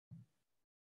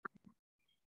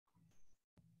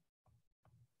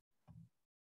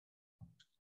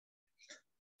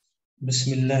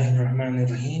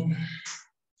Bismillahirrahmanirrahim.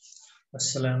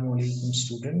 Assalamu alaikum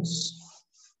students.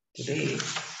 Today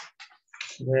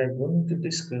we are going to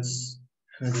discuss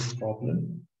another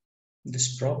problem.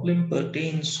 This problem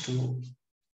pertains to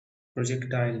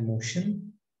projectile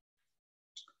motion.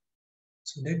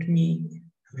 So let me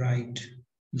write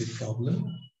the problem.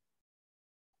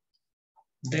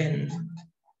 Then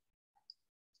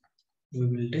we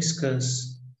will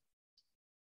discuss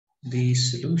the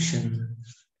solution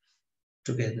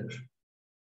together.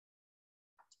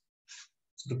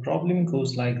 So the problem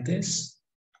goes like this.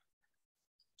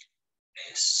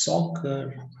 A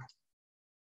soccer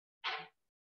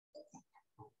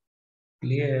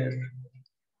player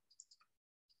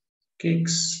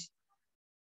kicks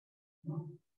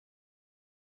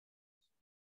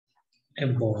a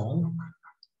ball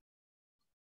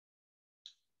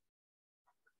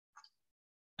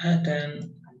at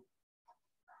an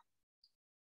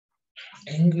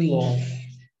angle of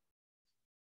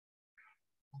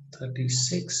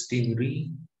 36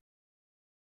 degrees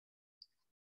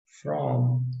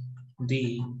from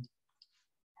the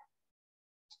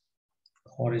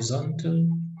horizontal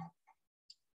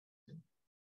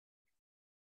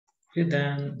with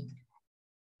an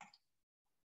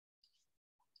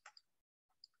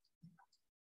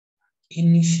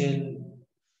initial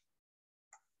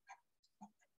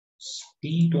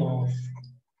speed of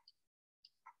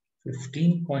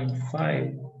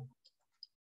 15.5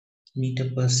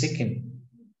 meters per second.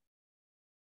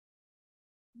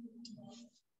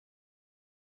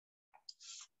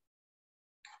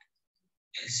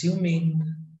 Assuming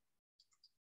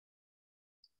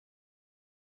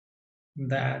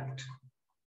that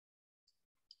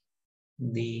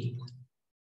the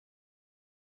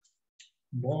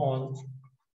ball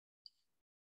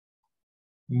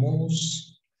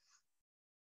moves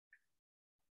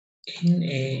in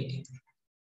a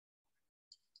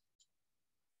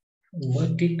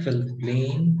vertical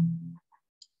plane,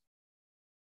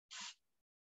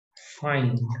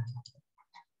 find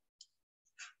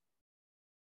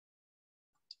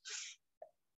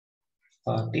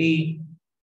part A,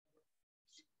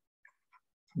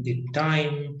 the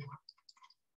time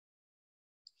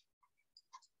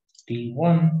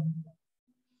t1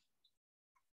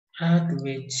 at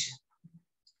which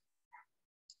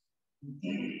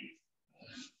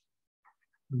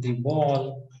the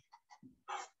ball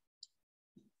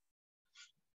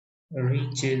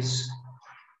reaches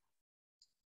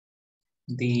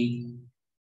the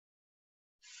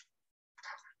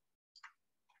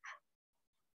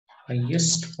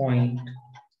highest point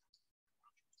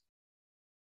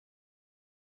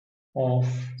of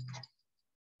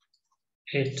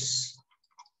its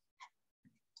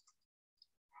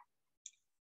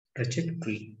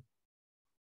trajectory.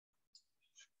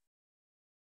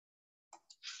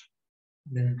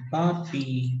 Then part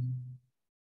B,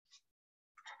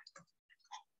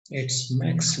 its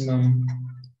maximum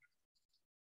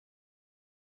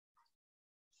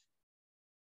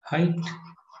height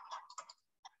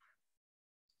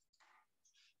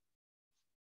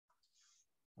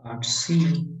part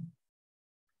C,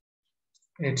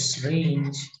 its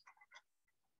range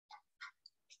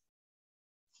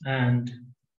and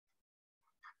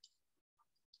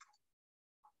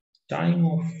time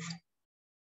of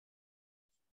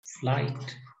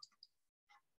flight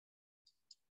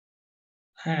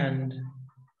and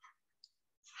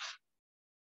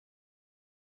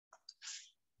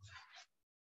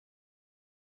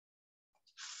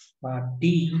part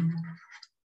D,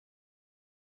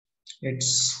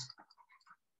 its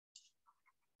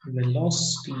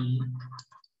velocity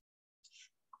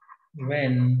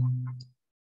when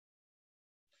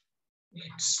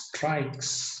it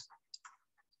strikes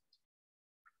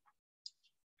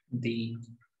the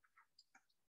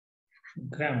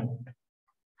ground.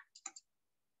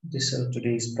 This is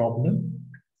today's problem.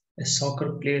 A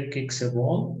soccer player kicks a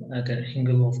ball at an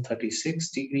angle of 36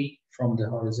 degrees from the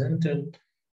horizontal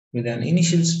with an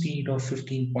initial speed of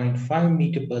 15.5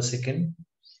 meters per second.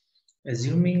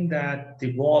 Assuming that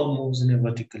the ball moves in a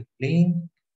vertical plane,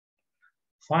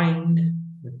 find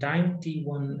the time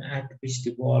t1 at which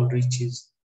the ball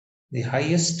reaches the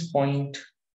highest point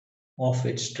of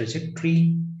its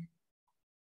trajectory.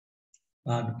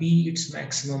 Part B, its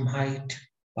maximum height.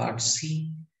 Part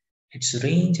C, its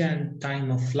range and time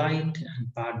of flight.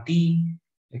 And part D,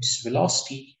 its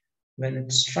velocity when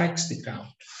it strikes the ground.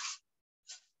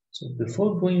 So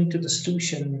before going to the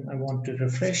solution, I want to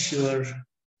refresh your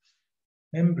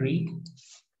memory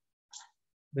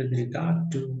with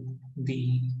regard to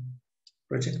the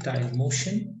projectile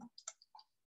motion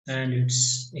and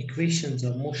its equations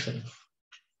of motion.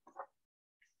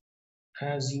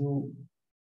 as you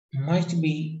might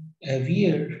be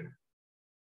aware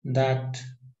that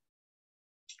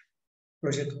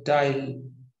projectile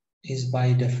is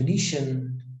by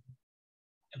definition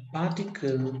a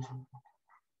particle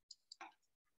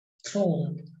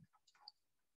thrown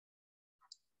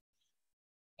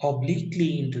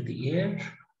obliquely into the air,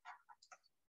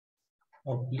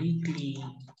 obliquely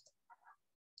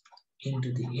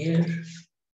into the air.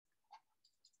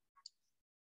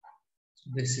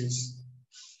 This is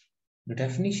the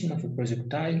definition of a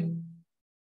projectile.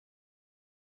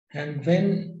 And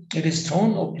when it is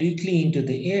thrown obliquely into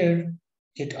the air,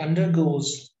 it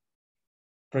undergoes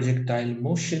projectile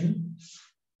motion,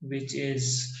 which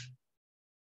is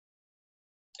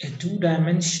a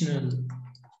two-dimensional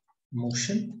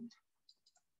motion,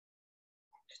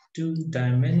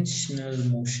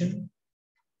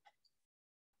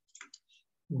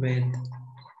 with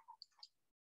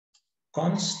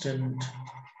constant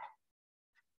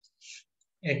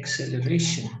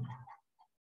acceleration.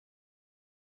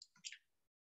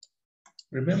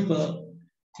 Remember,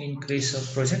 in case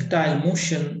of projectile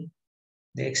motion,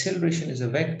 the acceleration is a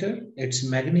vector. Its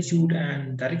magnitude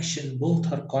and direction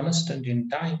both are constant in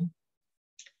time.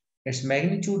 Its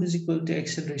magnitude is equal to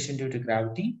acceleration due to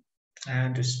gravity,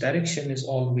 and its direction is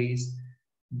always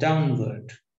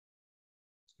downward,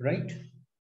 right?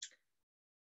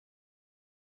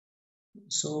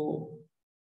 So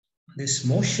this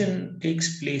motion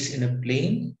takes place in a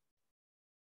plane.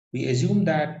 We assume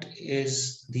that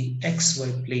is the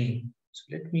XY plane. So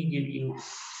let me give you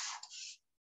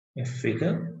a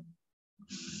figure.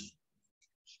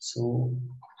 So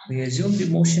we assume the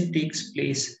motion takes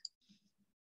place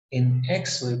in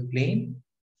XY plane.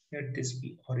 Let this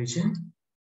be origin.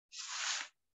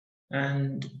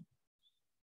 And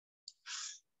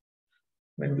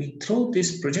when we throw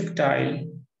this projectile,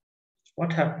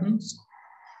 what happens?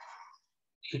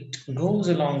 It goes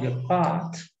along a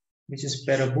path which is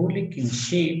parabolic in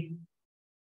shape.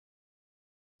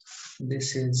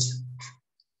 This is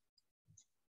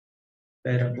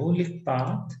parabolic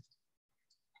path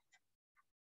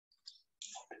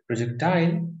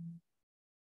projectile.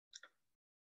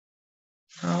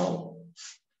 Now,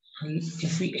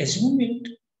 if we assume it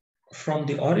from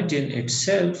the origin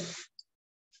itself,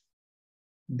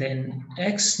 then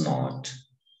x naught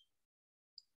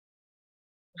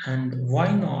and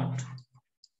y naught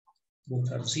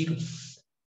both are 0.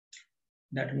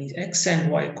 That means x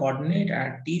and y coordinate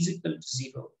at t is equal to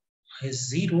 0 is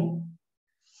 0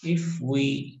 if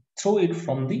we throw it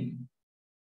from the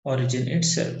origin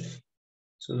itself.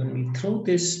 So when we throw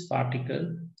this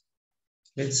particle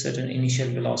with certain initial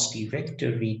velocity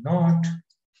vector v naught,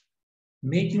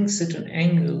 making certain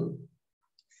angle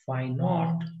phi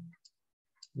naught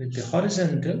with the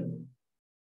horizontal,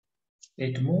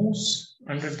 it moves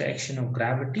under the action of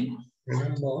gravity.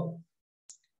 Remember,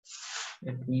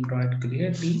 let me draw it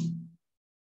clearly.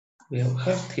 We have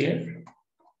Earth here.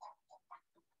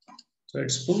 So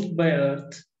it's pulled by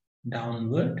Earth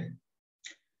downward.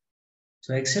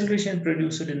 So acceleration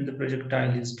produced in the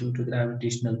projectile is due to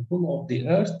gravitational pull of the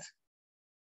Earth.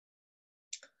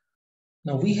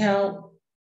 Now we have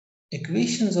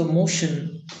equations of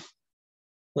motion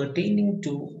pertaining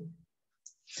to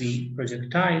the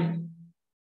projectile.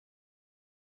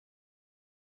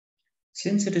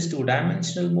 Since it is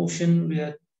two-dimensional motion, we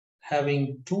are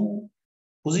having two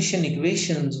position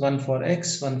equations, one for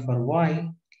x, one for y,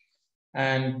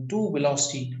 and two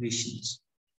velocity equations.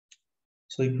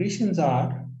 So equations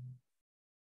are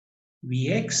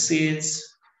Vx is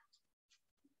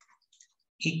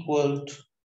equal to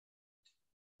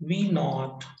V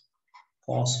naught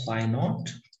cos phi naught,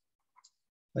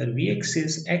 where Vx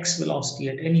is x velocity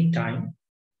at any time.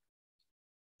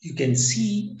 You can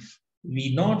see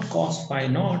V naught cos phi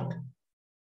naught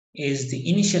is the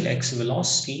initial x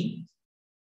velocity.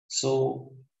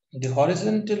 So the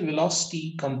horizontal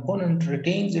velocity component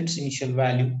retains its initial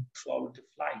value throughout the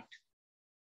flight.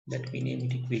 Let me name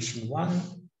it equation 1.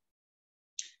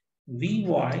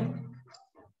 Vy,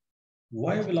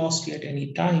 y velocity at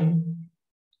any time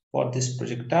for this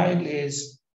projectile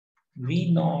is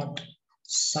V naught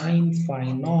sine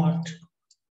phi naught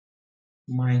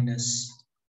minus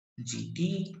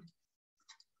gt.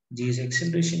 G is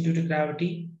acceleration due to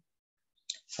gravity.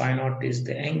 Phi naught is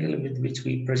the angle with which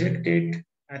we project it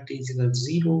at t is equal to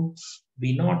 0.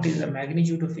 V naught is the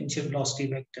magnitude of initial velocity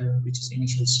vector, which is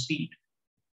initial speed.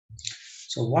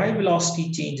 So y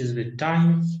velocity changes with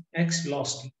time, x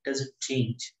velocity doesn't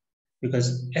change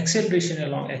because acceleration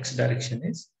along x direction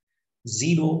is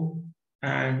 0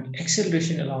 and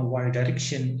acceleration along y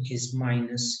direction is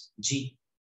minus g.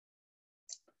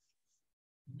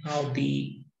 Now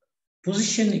the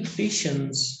position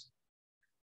equations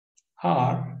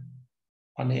are,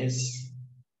 one is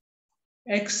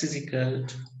x is equal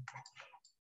to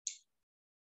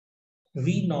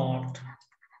v naught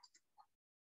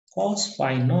cos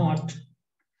phi naught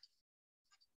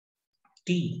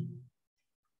t,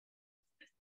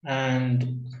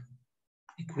 and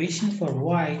equation for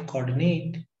y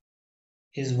coordinate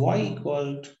is y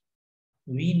equal to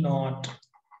v naught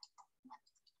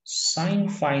sin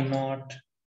phi naught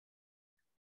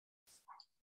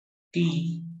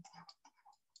t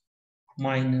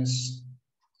minus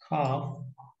half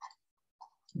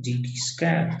dt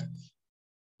square.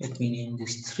 Let me name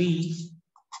this 3.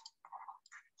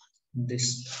 This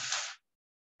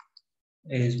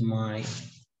is my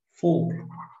 4.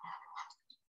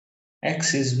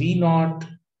 X is v naught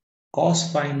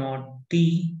cos phi naught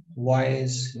t, y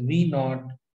is v naught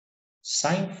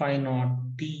sin phi naught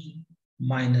t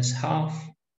minus half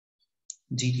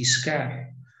gt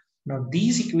square. Now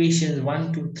these equations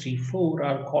 1, 2, 3, 4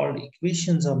 are called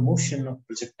equations of motion of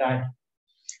projectile.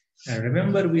 And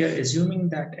remember, we are assuming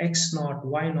that x naught,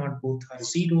 y naught both are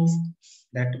 0.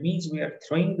 That means we are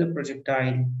throwing the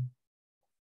projectile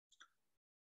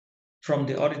from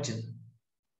the origin.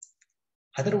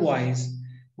 Otherwise,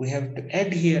 we have to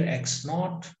add here x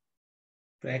naught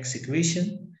to x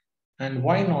equation and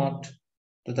y naught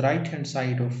to the right hand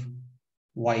side of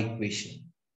y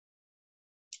equation.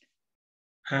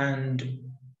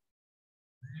 And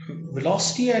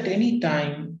velocity at any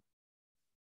time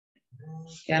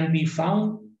can be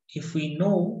found if we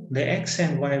know the x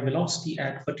and y velocity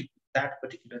at that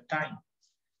particular time.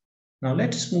 Now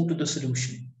let's move to the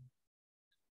solution.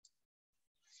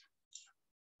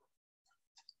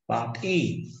 Part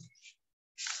A.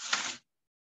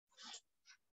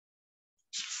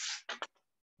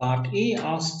 Part A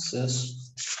asks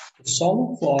us to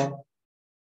solve for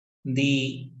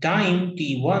the time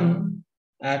t1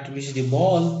 at which the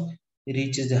ball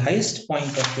reaches the highest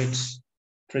point of its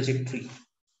trajectory.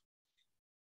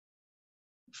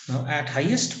 Now at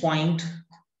highest point,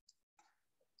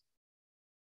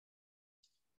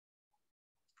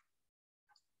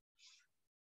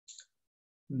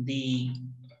 the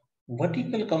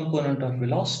vertical component of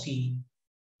velocity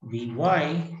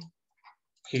Vy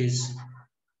is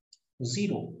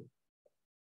 0.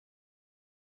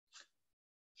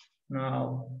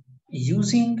 Now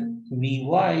using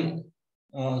Vy,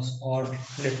 or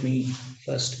let me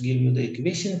first give you the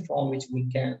equation from which we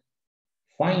can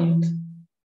find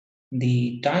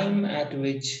the time at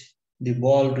which the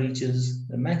ball reaches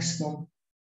the maximum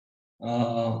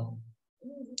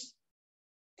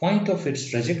point of its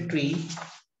trajectory.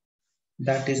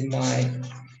 That is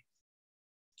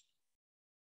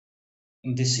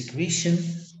this equation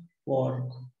for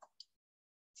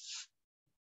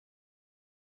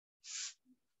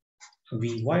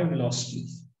Vy velocity.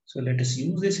 So let us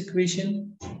use this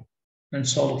equation and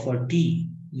solve for t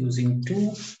using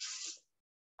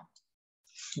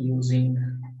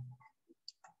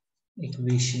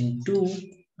equation 2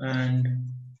 and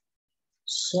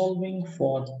solving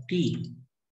for t.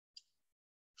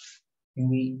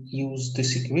 We use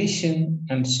this equation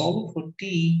and solve for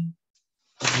t.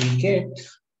 We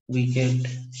get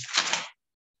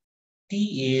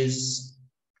t is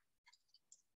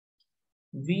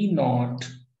v naught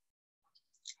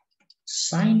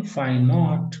sin phi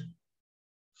naught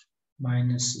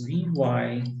minus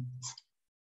Vy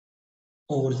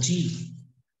over g.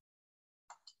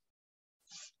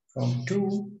 From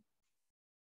 2,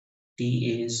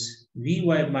 t is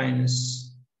Vy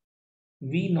minus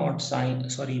v naught sin,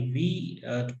 we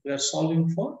are solving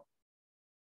for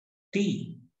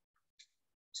t.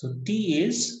 So t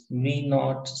is v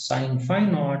naught sin phi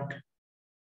naught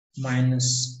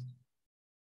minus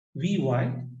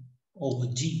Vy over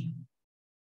g,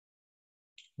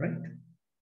 right?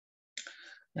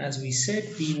 As we said,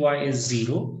 Vy is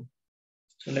 0.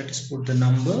 So let us put the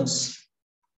numbers.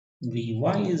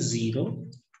 Vy is 0.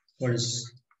 What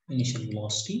is initial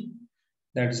velocity?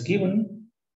 That is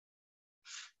given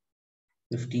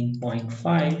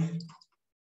 15.5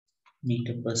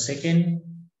 meter per second.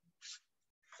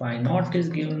 Phi naught is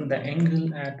given the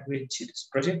angle at which it is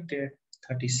projected,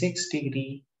 36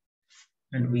 degree.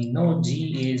 And we know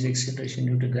g is acceleration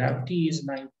due to gravity is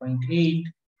 9.8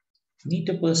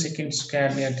 meter per second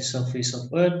square near the surface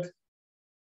of Earth.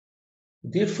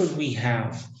 Therefore, we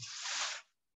have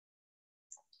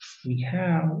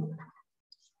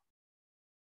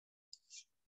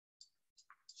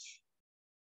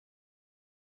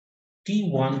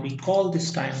T1, we call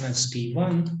this time as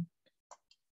T1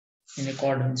 in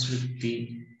accordance with the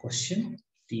question.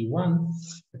 T1,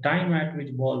 the time at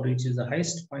which ball reaches the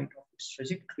highest point of its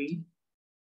trajectory.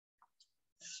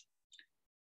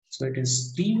 So it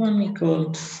is T1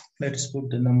 equal to, let us put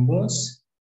the numbers,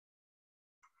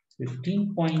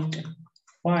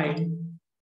 15.5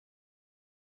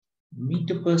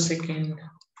 meter per second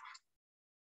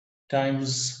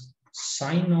times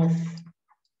sine of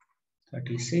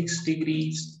 36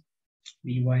 degrees,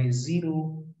 Vy is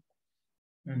 0,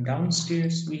 and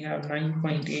downstairs we have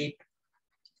 9.8 meter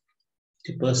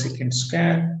per second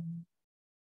square.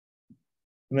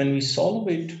 When we solve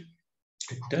it,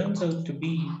 it turns out to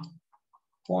be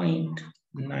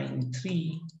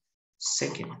 0.93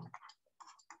 second.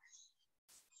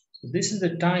 So this is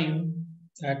the time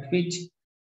at which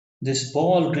this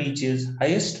ball reaches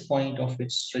highest point of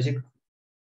its trajectory.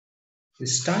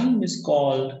 This time is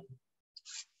called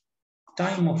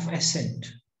time of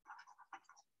ascent.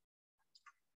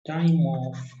 Time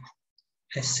of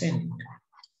ascent.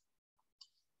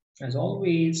 As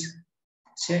always,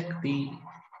 check the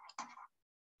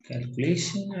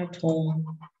calculation at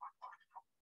home.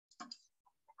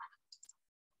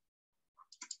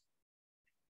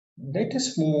 Let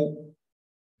us move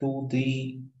to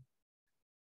the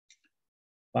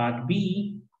part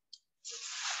B.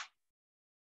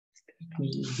 Let me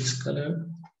use this color.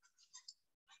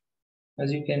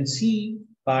 As you can see,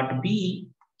 part B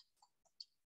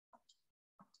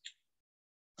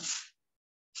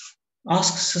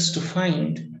asks us to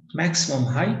find maximum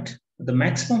height. The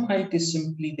maximum height is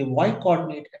simply the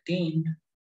y-coordinate attained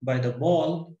by the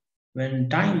ball when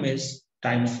time is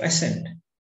time of ascent.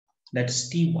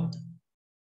 That's T1.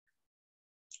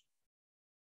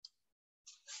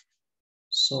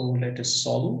 So let us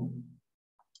solve.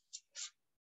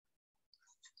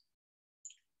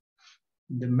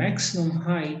 The maximum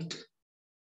height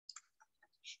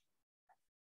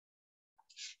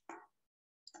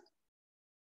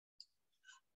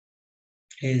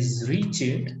is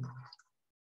reached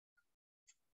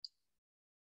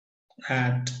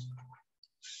at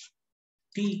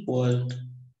t equal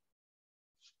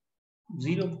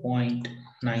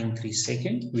 0.93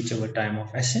 second, whichever time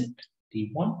of ascent,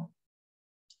 T1.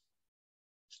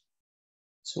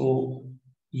 So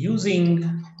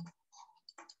using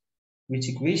which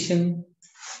equation?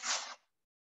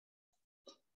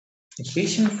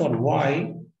 Equation for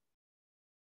y,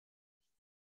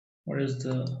 what is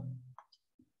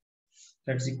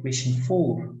that's equation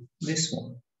 4, this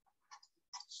one.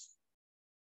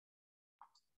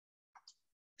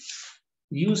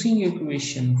 Using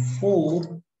equation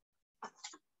 4,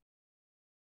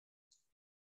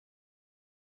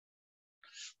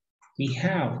 we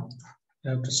have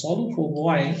to solve for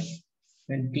y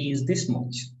when t is this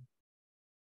much,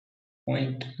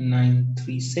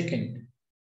 0.93 second.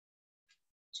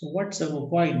 So what's our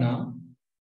y now?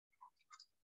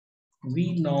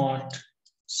 V naught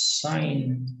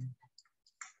sine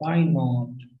phi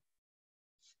naught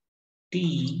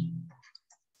t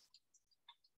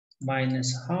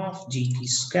minus half gt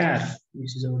square,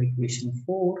 which is our equation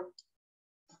 4,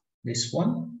 this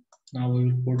one. Now we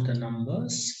will put the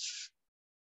numbers,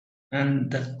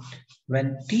 and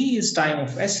when t is time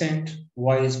of ascent,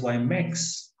 y is y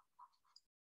max.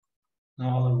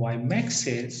 Now our y max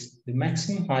is the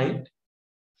maximum height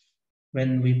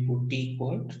when we put t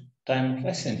equal to time of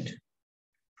ascent.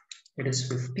 It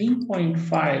is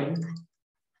 15.5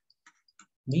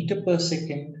 meter per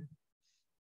second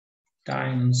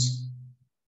times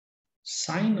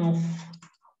sine of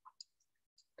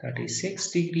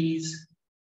 36 degrees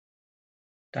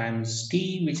times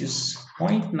t, which is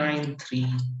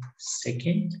 0.93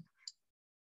 second,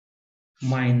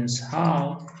 minus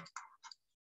half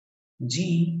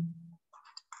g,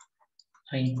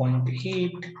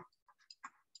 9.8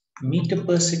 meter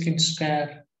per second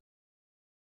square,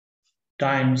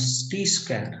 times t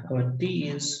square. Our t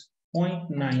is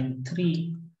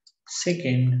 0.93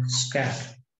 second square.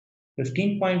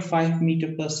 15.5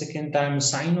 meter per second times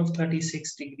sine of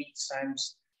 36 degrees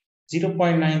times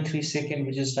 0.93 second,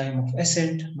 which is time of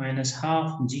ascent, minus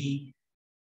half g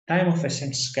time of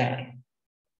ascent square.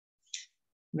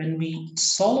 When we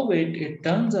solve it, it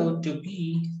turns out to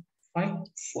be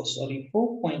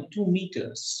 4.2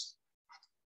 meters.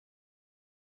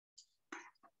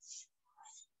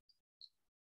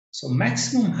 So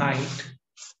maximum height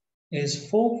is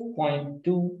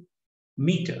 4.2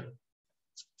 meter.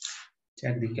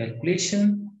 Check the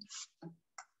calculation.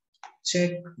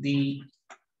 Check the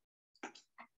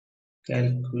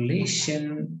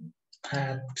calculation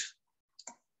at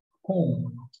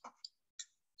home.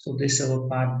 So this is our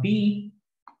part B.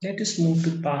 Let us move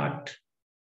to part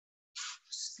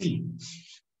C.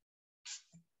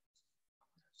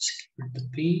 Skip the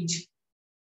page.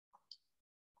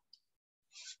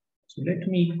 So let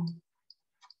me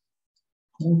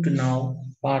move to now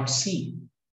part C.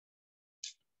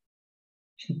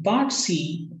 In part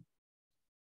C,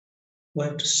 we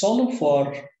have to solve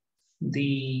for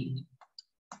the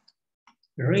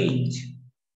range.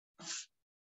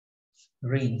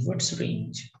 Range, what's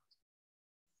range?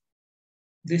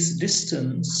 This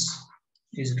distance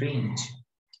is range.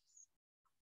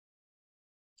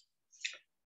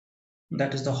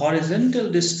 That is the horizontal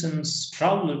distance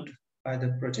traveled by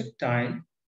the projectile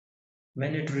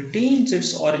when it retains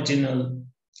its original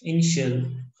initial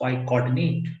y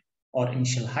coordinate or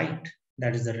initial height.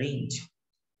 That is the range,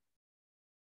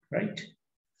 right?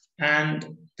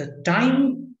 And the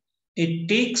time it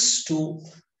takes to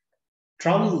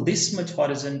travel this much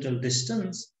horizontal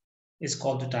distance is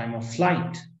called the time of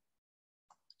flight.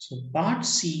 So part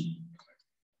C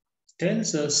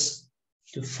tells us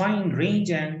to find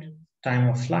range and time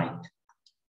of flight.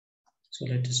 So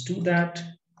let us do that.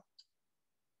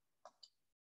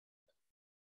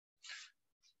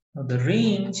 Now the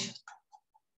range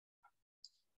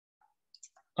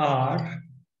R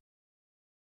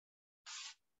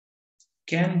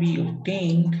can be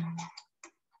obtained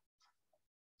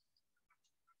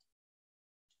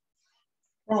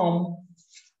from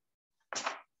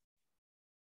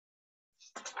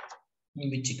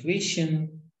which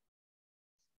equation?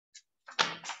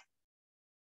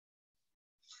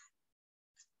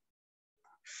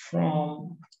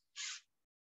 From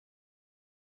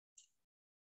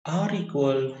R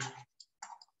equal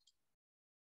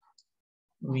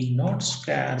V naught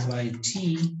square by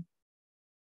G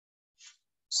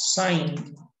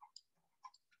sine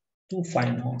 2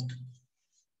 phi naught.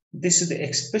 This is the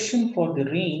expression for the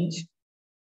range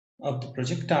of the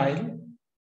projectile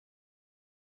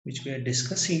which we are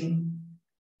discussing,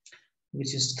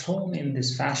 which is thrown in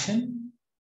this fashion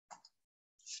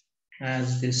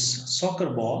as this soccer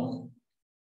ball.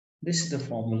 This is the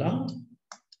formula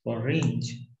for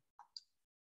range.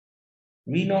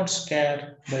 V naught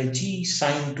square by G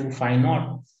sine 2 phi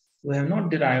naught. We have not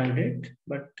derived it,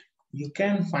 but you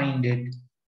can find it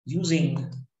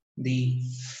using the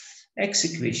x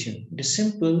equation. It is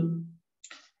simple.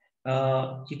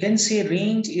 You can say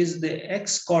range is the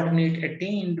x coordinate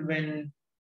attained when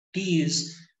t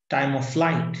is time of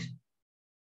flight.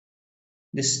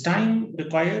 This time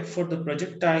required for the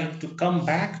projectile to come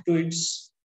back to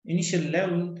its initial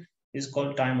level is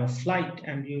called time of flight,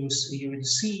 and you will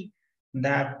see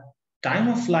that time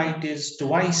of flight is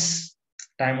twice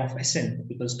time of ascent,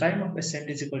 because time of ascent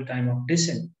is equal to time of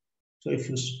descent. So if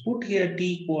you put here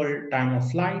t equal time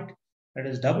of flight, that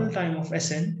is double time of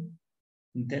ascent,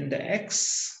 then the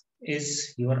x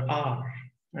is your r,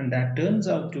 and that turns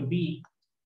out to be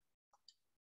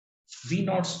v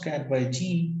naught squared by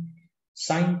g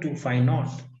sine 2 phi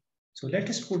naught. So let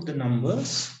us put the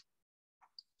numbers.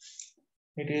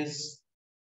 It is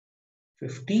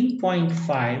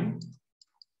 15.5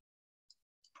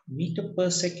 meter per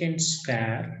second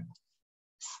square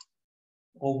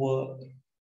over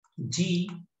g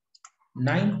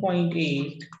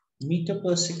 9.8 meter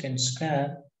per second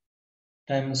square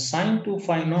times sine 2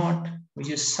 phi naught, which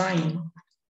is sine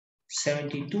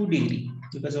 72 degree,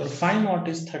 because our phi naught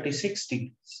is 36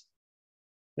 degrees.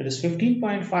 That is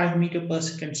 15.5 meter per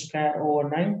second square over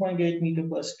 9.8 meter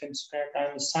per second square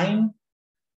times sine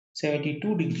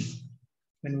 72 degree.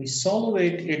 When we solve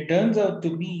it, it turns out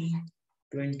to be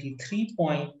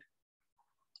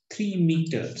 23.3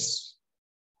 meters.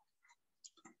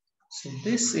 So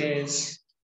this is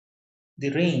the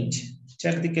range.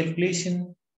 Check the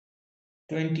calculation,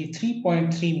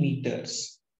 23.3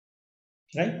 meters,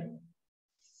 right?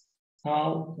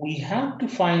 Now we have to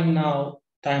find now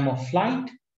time of flight.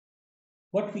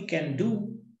 What we can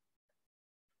do,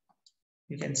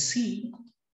 you can see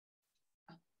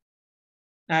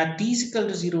at t is equal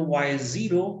to 0, y is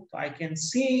 0. So I can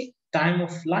say time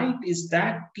of flight is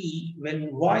that t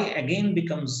when y again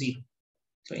becomes 0.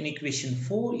 So in equation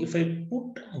 4, if I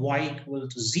put y equal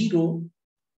to 0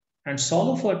 and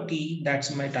solve for t,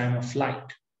 that's my time of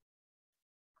flight,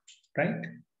 right?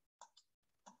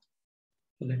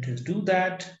 So let us do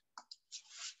that.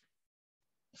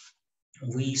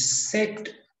 We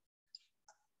set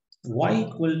y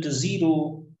equal to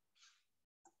 0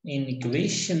 in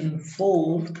equation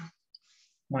 4.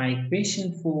 My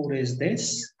equation 4 is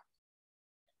this,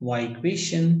 y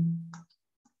equation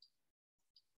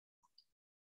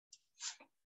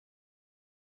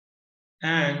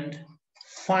and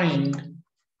find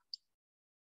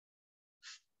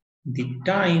the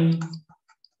time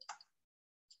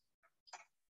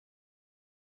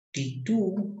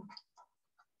t2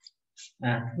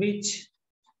 at which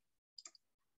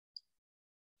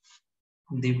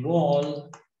the ball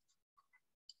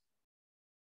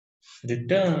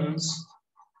returns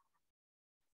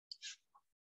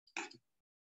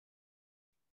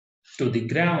to the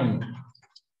ground.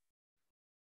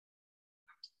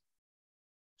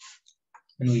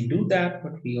 When we do that,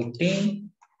 what we obtain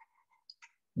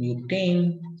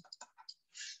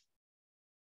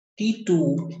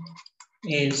T2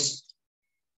 is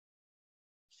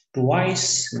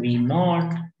twice V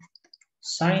naught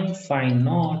sine phi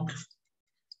naught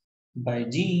by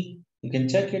G. You can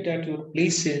check it at your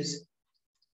places.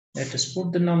 Let us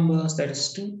put the numbers. That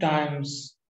is 2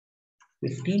 times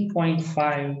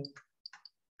 15.5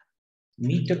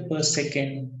 meter per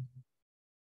second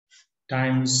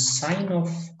times sine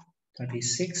of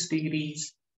 36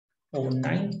 degrees over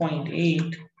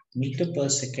 9.8 meter per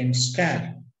second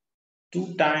square.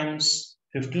 2 times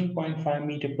 15.5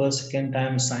 meter per second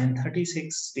times sine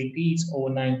 36 degrees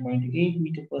over 9.8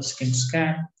 meter per second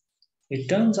square. It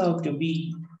turns out to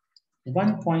be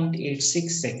 1.86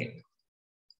 seconds.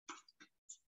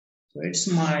 So it's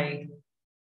my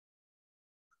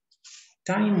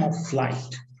time of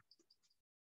flight.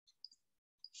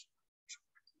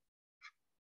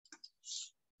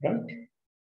 Right?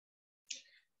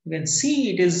 You can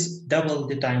see it is double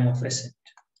the time of ascent,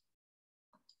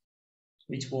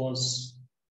 which was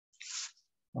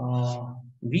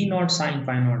V naught sine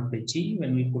phi naught by G.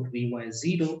 When we put Vy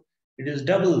 0, it is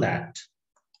double that.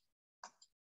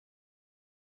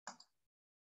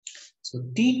 So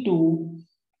T2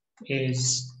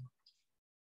 is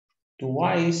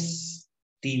twice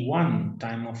T1,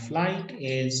 time of flight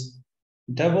is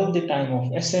double the time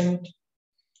of ascent,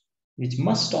 which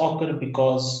must occur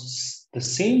because the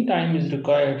same time is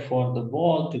required for the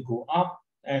ball to go up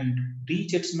and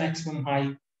reach its maximum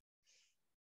height.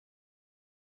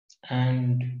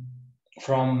 And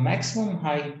from maximum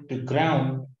height to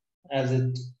ground, as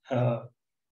is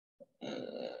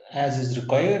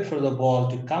required for the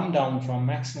ball to come down from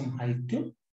maximum height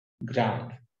to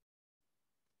ground.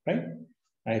 Right?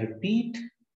 I repeat,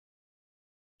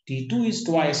 T2 is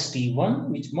twice T1,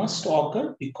 which must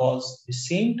occur because the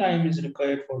same time is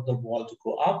required for the ball to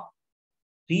go up,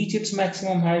 reach its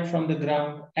maximum height from the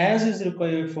ground, as is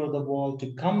required for the ball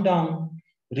to come down,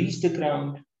 reach the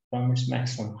ground from its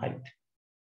maximum height.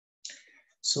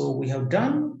 So we have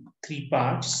done 3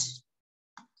 parts.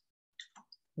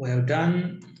 We have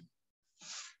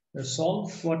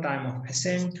solved for time of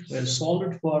ascent, we have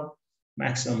solved for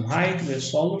maximum height, we have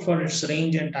solved for its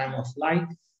range and time of flight.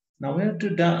 Now we have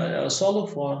to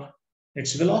solve for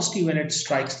its velocity when it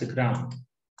strikes the ground.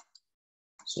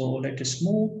 So let us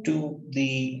move to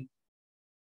the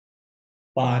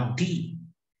part D.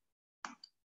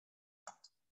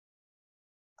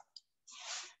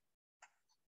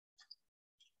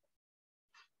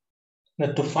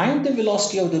 Now to find the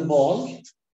velocity of the ball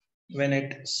when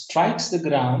it strikes the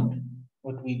ground,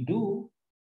 what we do,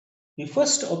 we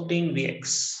first obtain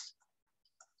Vx.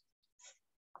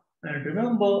 And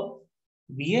remember,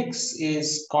 Vx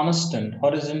is constant.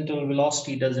 Horizontal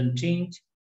velocity doesn't change.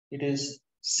 It is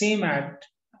same at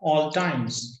all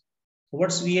times. So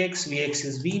what's Vx? Vx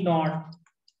is V naught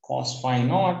cos phi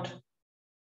naught,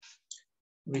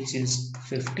 which is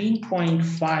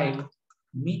 15.5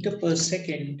 meter per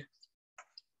second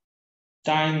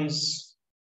times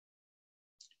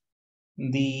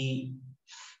the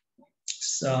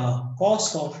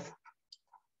cos of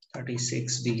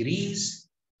 36 degrees.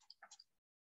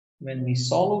 When we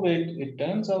solve it, it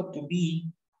turns out to be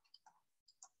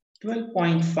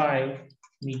 12.5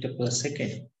 meter per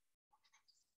second.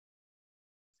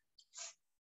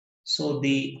 So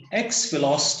the x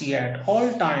velocity at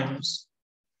all times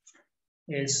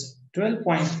is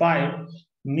 12.5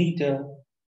 meter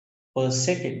per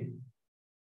second,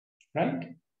 right?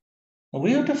 Now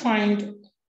we have to find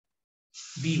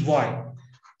Vy,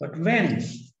 but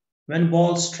when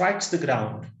ball strikes the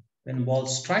ground,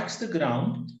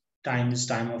 time is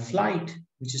time of flight,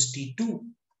 which is T2,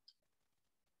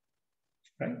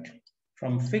 right?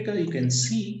 From figure you can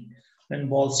see when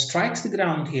ball strikes the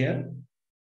ground here,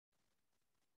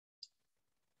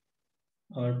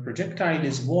 our projectile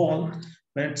is ball.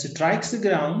 When it strikes the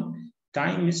ground,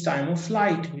 time is time of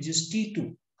flight, which is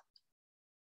T2.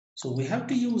 So we have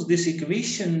to use this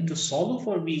equation to solve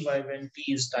for Vy when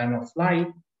T is time of flight,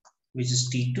 which is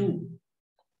T2,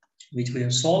 which we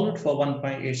have solved for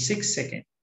 1.86 seconds.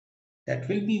 That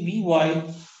will be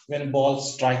Vy when ball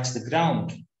strikes the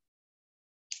ground.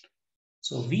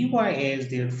 So Vy is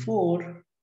therefore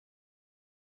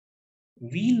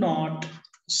V naught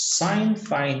sine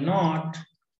phi naught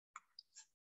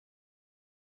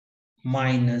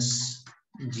minus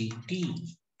GT.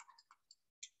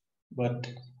 But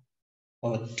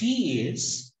Our T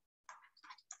is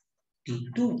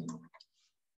T2,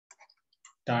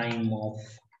 time of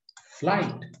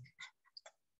flight.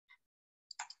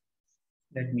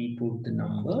 Let me put the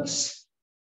numbers.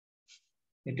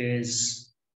 It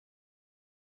is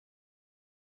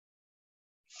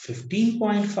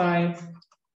 15.5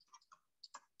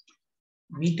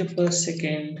 meter per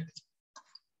second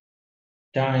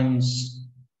times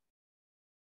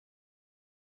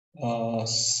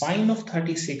sine of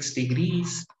 36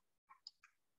 degrees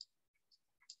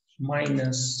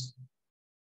minus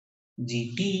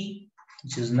gt,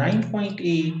 which is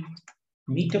 9.8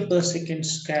 meter per second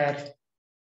square,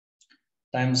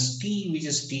 times t, which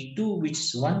is t2, which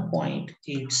is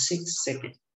 1.86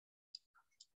 second.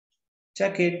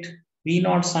 Check it. V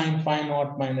naught sine phi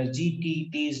naught minus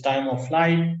gt, t is time of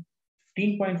flight,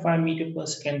 15.5 meter per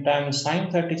second times sine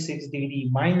 36 degree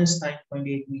minus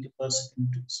 9.8 meter per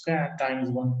second square times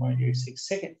 1.86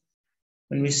 second.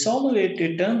 When we solve it,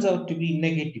 it turns out to be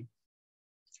negative.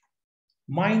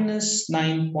 Minus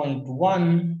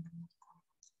 9.1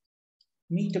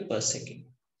 meter per second.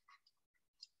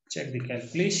 Check the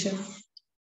calculation.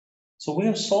 So we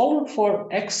have solved for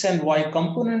x and y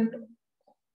component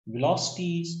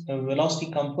velocities,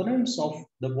 velocity components of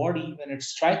the body when it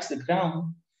strikes the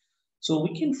ground. So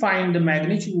we can find the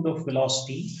magnitude of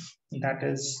velocity, that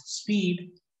is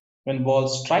speed, when ball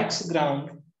strikes the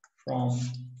ground from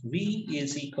v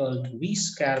is equal to v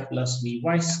square plus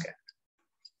vy square.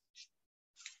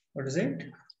 What is it?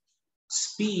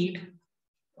 Speed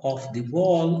of the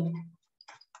ball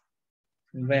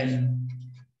when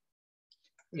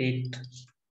it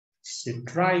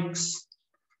strikes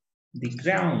the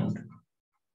ground.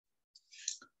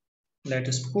 Let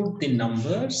us put the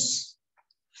numbers.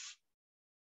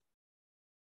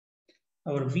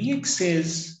 Our Vx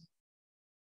is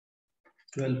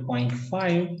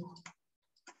 12.5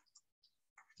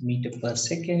 meter per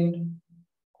second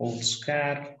whole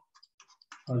square.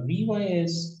 Our Vy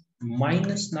is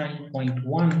minus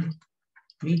 9.1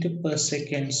 meter per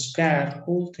second square,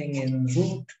 whole thing in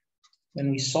root. When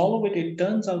we solve it, it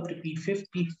turns out to be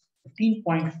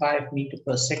 15.5 meter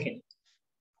per second.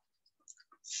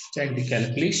 Check the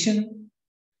calculation.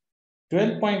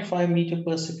 12.5 meter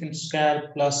per second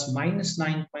square plus minus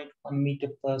 9.1 meter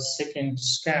per second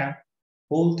square,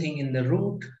 whole thing in the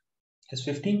root, is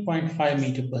 15.5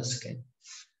 meter per second.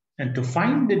 And to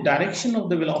find the direction of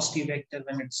the velocity vector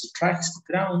when it strikes the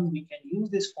ground, we can use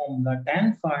this formula.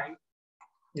 Tan phi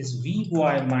is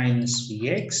Vy minus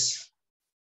Vx,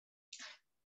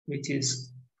 which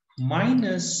is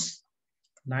minus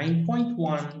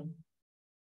 9.1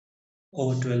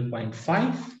 over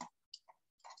 12.5.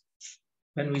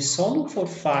 When we solve for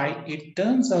phi, it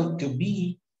turns out to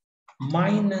be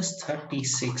minus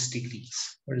 36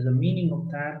 degrees. What is the meaning of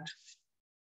that?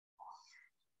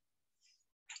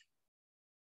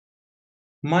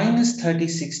 Minus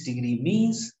 36 degree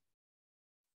means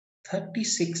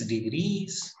 36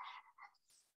 degrees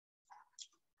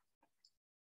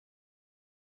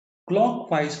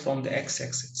clockwise from the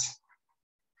x-axis.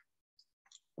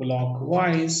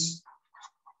 Clockwise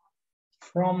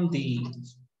from the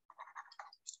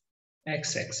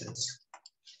x-axis.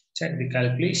 Check the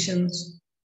calculations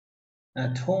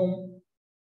at home.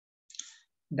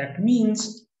 That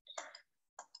means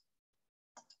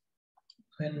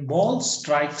when ball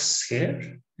strikes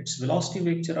here, its velocity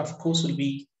vector, of course, will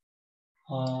be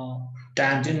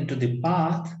tangent to the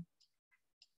path.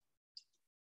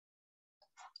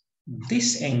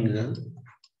 This angle,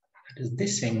 that is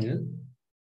this angle,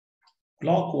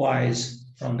 clockwise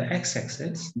from the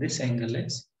x-axis, this angle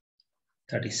is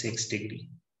 36 degree.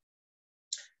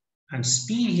 And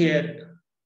speed here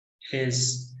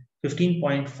is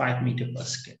 15.5 meter per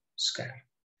second square.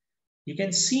 You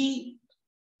can see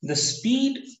the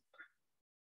speed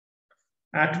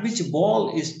at which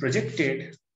ball is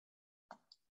projected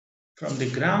from the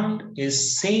ground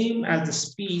is same as the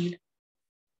speed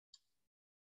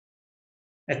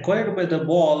acquired by the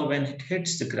ball when it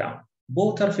hits the ground.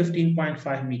 Both are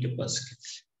 15.5 meter per second.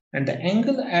 And the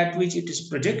angle at which it is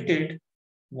projected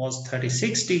was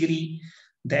 36 degree.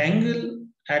 The angle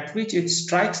at which it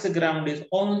strikes the ground is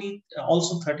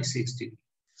also 36 degree.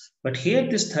 But here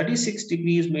this 36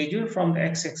 degree is measured from the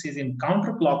x-axis in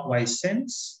counterclockwise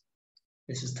sense.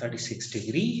 This is 36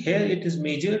 degree. Here it is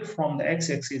measured from the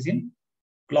x-axis in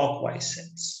clockwise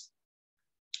sense.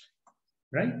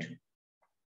 Right?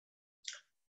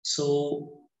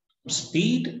 So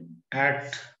speed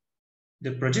at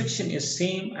the projection is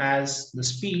same as the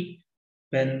speed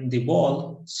when the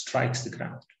ball strikes the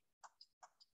ground.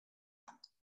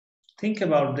 Think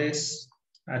about this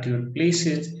at your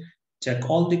places. Check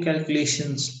all the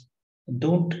calculations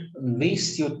Don't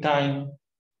waste your time.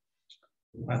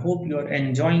 I hope you are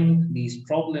enjoying these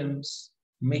problems.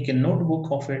 Make a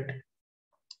notebook of it.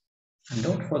 And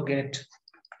don't forget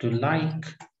to like,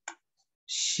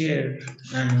 share,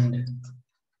 and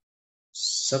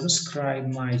subscribe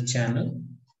my channel.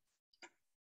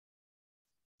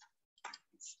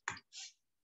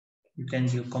 You can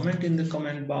give comment in the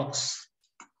comment box.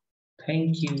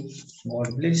 Thank you.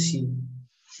 God bless you.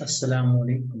 Assalamu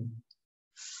alaikum.